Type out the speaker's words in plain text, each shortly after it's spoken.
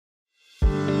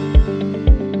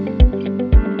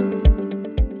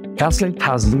Castlight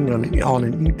has been on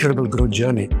an incredible growth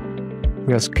journey.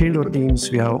 We have scaled our teams.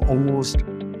 We have almost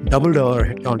doubled our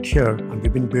headcount here, and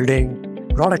we've been building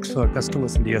products for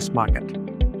customers in the US market.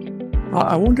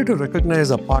 I wanted to recognize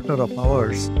a partner of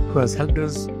ours who has helped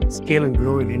us scale and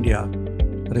grow in India,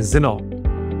 that is Zinnov.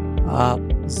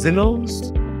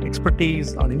 Zinnov's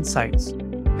expertise and insights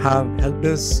have helped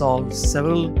us solve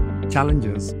several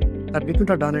challenges that we couldn't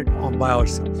have done it by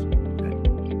ourselves.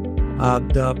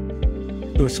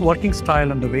 The working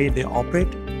style and the way they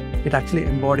operate, it actually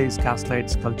embodies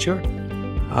Castlight's culture.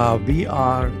 We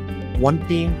are one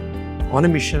team on a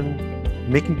mission,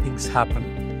 making things happen.